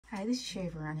Hi, this is Shay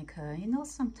Veronica. You know,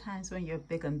 sometimes when you're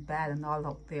big and bad and all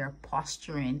out there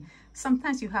posturing,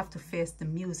 sometimes you have to face the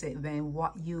music when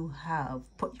what you have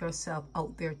put yourself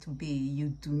out there to be, you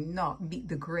do not meet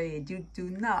the grade. You do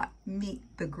not meet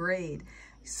the grade.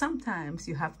 Sometimes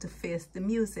you have to face the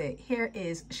music. Here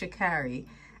is Sha'Carri,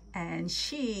 and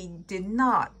she did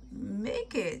not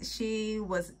make it. She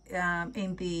was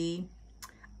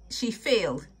she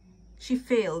failed. She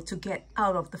failed to get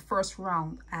out of the first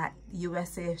round at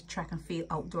USA Track and Field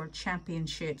Outdoor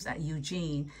Championships at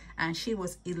Eugene, and she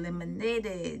was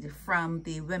eliminated from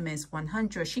the women's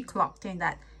 100. She clocked in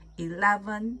at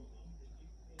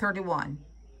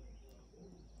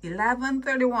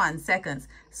 11:31 seconds.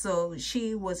 So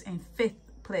she was in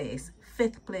fifth place.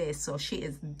 So she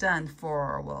is done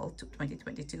for, well,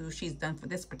 2022. She's done for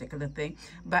this particular thing.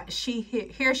 But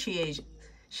here she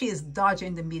is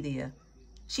dodging the media.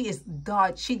 She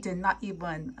did not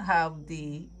even have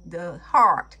the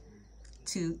heart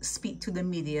to speak to the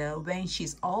media when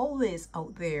she's always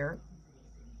out there,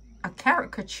 a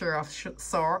caricature of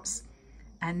sorts.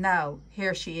 And now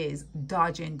here she is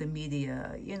dodging the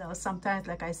media. You know, sometimes,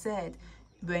 like I said,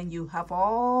 when you have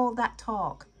all that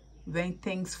talk, when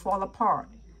things fall apart,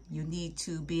 you need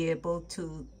to be able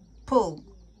to pull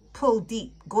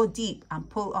deep, go deep and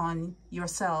pull on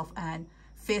yourself and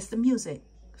face the music.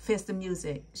 Face the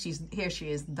music. Here she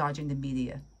is dodging the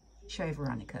media. Shay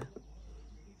Veronica.